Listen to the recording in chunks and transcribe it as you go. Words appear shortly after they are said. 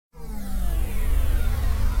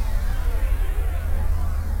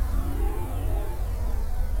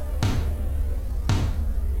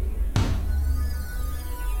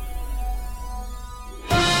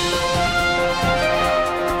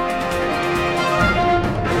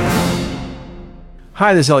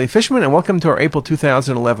Hi, this is Elliot Fishman, and welcome to our April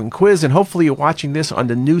 2011 quiz. And hopefully you're watching this on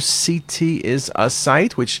the new CT is a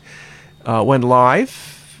site, which went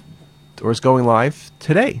live, or is going live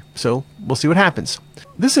today. So we'll see what happens.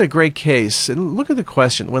 This is a great case. And look at the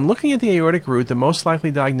question. When looking at the aortic root, the most likely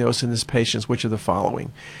diagnosis in this patient is which of the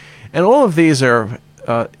following? And all of these are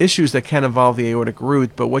issues that can involve the aortic root,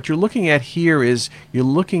 but what you're looking at here is you're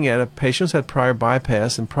looking at a patient who's had prior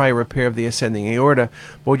bypass and prior repair of the ascending aorta.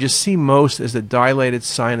 But what you see most is the dilated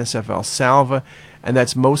sinus of Valsalva, and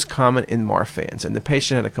that's most common in Marfan's. And the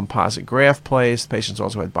patient had a composite graft placed. The patient's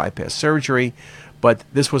also had bypass surgery, but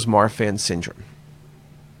this was Marfan syndrome.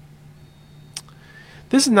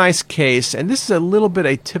 This is a nice case, and this is a little bit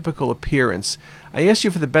atypical appearance. I asked you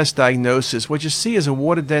for the best diagnosis. What you see is a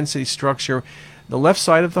water density structure. The left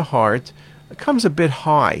side of the heart comes a bit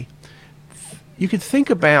high. You could think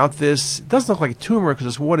about this. It doesn't look like a tumor because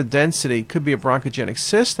it's water density. It could be a bronchogenic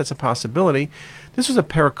cyst. That's a possibility. This was a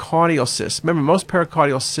pericardial cyst. Remember, most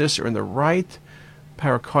pericardial cysts are in the right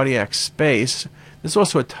paracardiac space. This is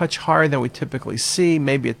also a touch higher than we typically see,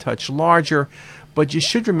 maybe a touch larger. But you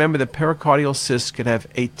should remember that pericardial cysts can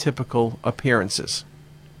have atypical appearances.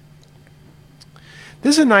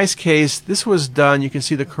 This is a nice case. This was done. You can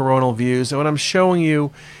see the coronal views. And what I'm showing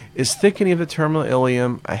you is thickening of the terminal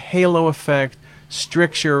ileum, a halo effect,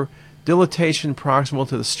 stricture, dilatation proximal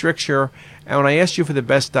to the stricture. And when I asked you for the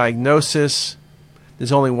best diagnosis,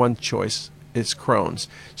 there's only one choice. It's Crohn's.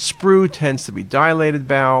 Sprue tends to be dilated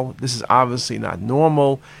bowel. This is obviously not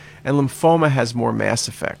normal. And lymphoma has more mass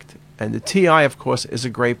effect. And the TI, of course, is a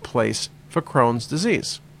great place for Crohn's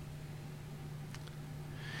disease.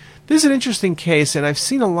 This is an interesting case, and I've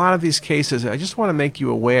seen a lot of these cases. I just want to make you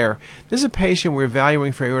aware. This is a patient we're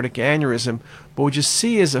evaluating for aortic aneurysm, but what you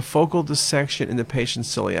see is a focal dissection in the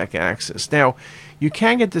patient's celiac axis. Now, you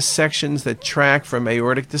can get dissections that track from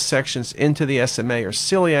aortic dissections into the SMA or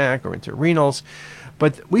celiac or into renals,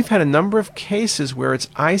 but we've had a number of cases where it's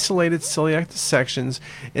isolated celiac dissections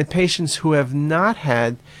in patients who have not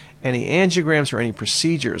had any angiograms or any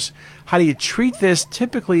procedures. How do you treat this?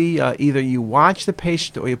 Typically, either you watch the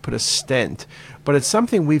patient or you put a stent. But it's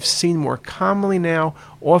something we've seen more commonly now.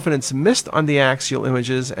 Often it's missed on the axial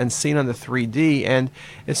images and seen on the 3D, and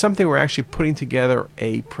it's something we're actually putting together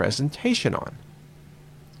a presentation on.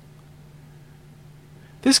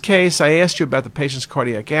 This case, I asked you about the patient's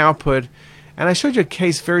cardiac output, and I showed you a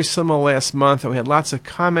case very similar last month, and we had lots of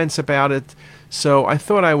comments about it. So I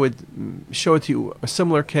thought I would show it to you, a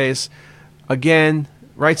similar case. Again,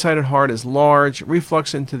 right-sided heart is large,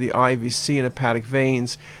 reflux into the IVC and hepatic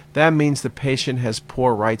veins. That means the patient has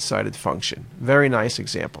poor right-sided function. Very nice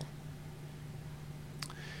example.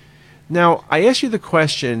 Now, I asked you the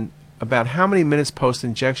question about how many minutes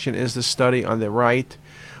post-injection is the study on the right.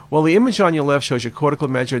 Well, the image on your left shows your cortical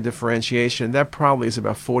measure of differentiation. That probably is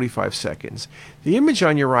about 45 seconds. The image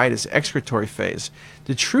on your right is excretory phase.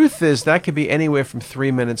 The truth is that could be anywhere from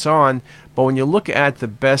 3 minutes on, but when you look at the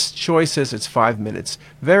best choices, it's 5 minutes.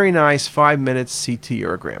 Very nice, 5 minutes CT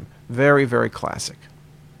urogram. Very, very classic.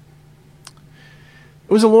 It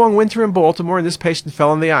was a long winter in Baltimore, and this patient fell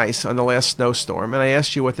on the ice on the last snowstorm, and I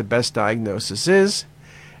asked you what the best diagnosis is.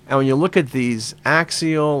 And when you look at these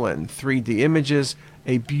axial and 3D images,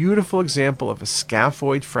 a beautiful example of a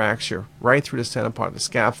scaphoid fracture right through the center part of the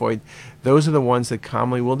scaphoid. Those are the ones that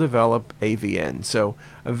commonly will develop AVN. So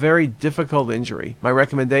a very difficult injury. My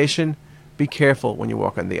recommendation, be careful when you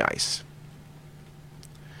walk on the ice.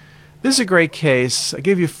 This is a great case. I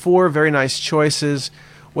give you 4 very nice choices.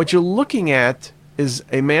 What you're looking at is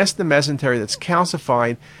a mass in the mesentery that's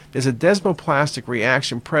calcified. There's a desmoplastic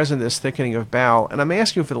reaction present, this thickening of bowel, and I'm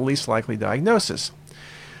asking you for the least likely diagnosis.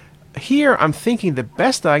 Here, I'm thinking the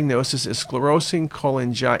best diagnosis is sclerosing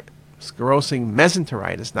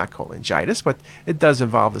mesenteritis, not cholangitis, but it does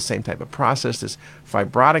involve the same type of process, this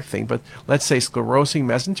fibrotic thing, but let's say sclerosing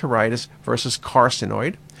mesenteritis versus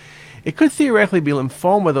carcinoid. It could theoretically be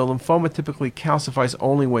lymphoma, though lymphoma typically calcifies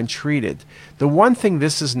only when treated. The one thing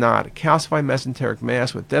this is not, a calcified mesenteric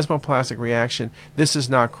mass with desmoplastic reaction, this is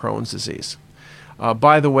not Crohn's disease.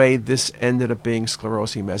 By the way, this ended up being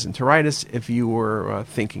sclerosing mesenteritis if you were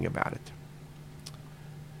thinking about it.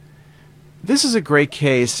 This is a great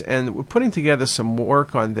case, and we're putting together some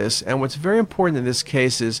work on this, and what's very important in this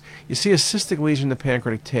case is you see a cystic lesion in the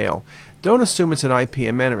pancreatic tail. Don't assume it's an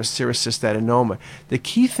IPMN or a serous cystadenoma. The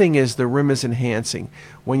key thing is the rim is enhancing.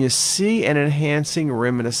 When you see an enhancing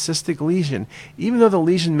rim in a cystic lesion, even though the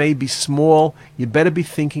lesion may be small, you better be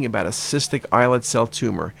thinking about a cystic islet cell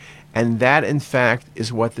tumor. And that, in fact,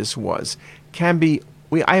 is what this was.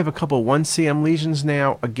 I have a couple 1 cm lesions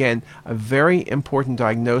now. Again, a very important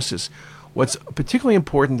diagnosis. What's particularly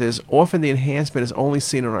important is often the enhancement is only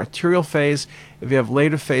seen on arterial phase. If you have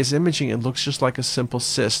later phase imaging, it looks just like a simple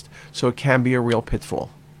cyst, so it can be a real pitfall.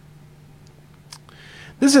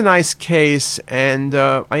 This is a nice case, and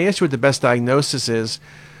I asked you what the best diagnosis is.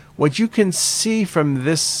 What you can see from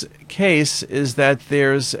this case is that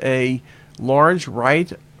there's a large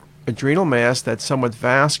right adrenal mass that's somewhat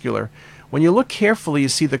vascular. When you look carefully, you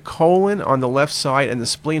see the colon on the left side and the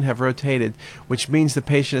spleen have rotated, which means the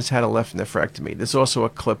patient has had a left nephrectomy. There's also a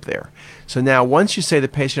clip there. So now once you say the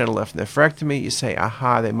patient had a left nephrectomy, you say,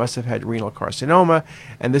 aha, they must have had renal carcinoma,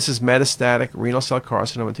 and this is metastatic renal cell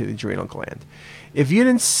carcinoma to the adrenal gland. If you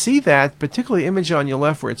didn't see that, particularly image on your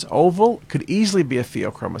left where it's oval, could easily be a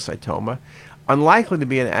pheochromocytoma, unlikely to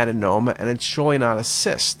be an adenoma, and it's surely not a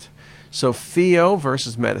cyst. So pheo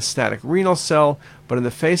versus metastatic renal cell, but in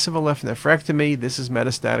the face of a left nephrectomy, this is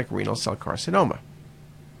metastatic renal cell carcinoma.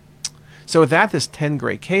 So with that, there's 10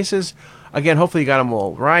 great cases. Again, hopefully you got them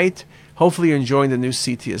all right. Hopefully you're enjoying the new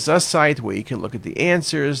CTisus site where you can look at the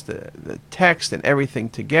answers, the text, and everything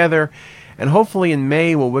together. And hopefully in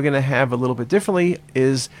May, what we're going to have a little bit differently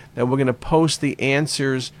is that we're going to post the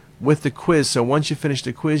answers with the quiz. So once you finish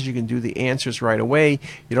the quiz, you can do the answers right away.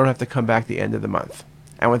 You don't have to come back the end of the month.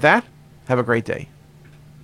 And with that, have a great day.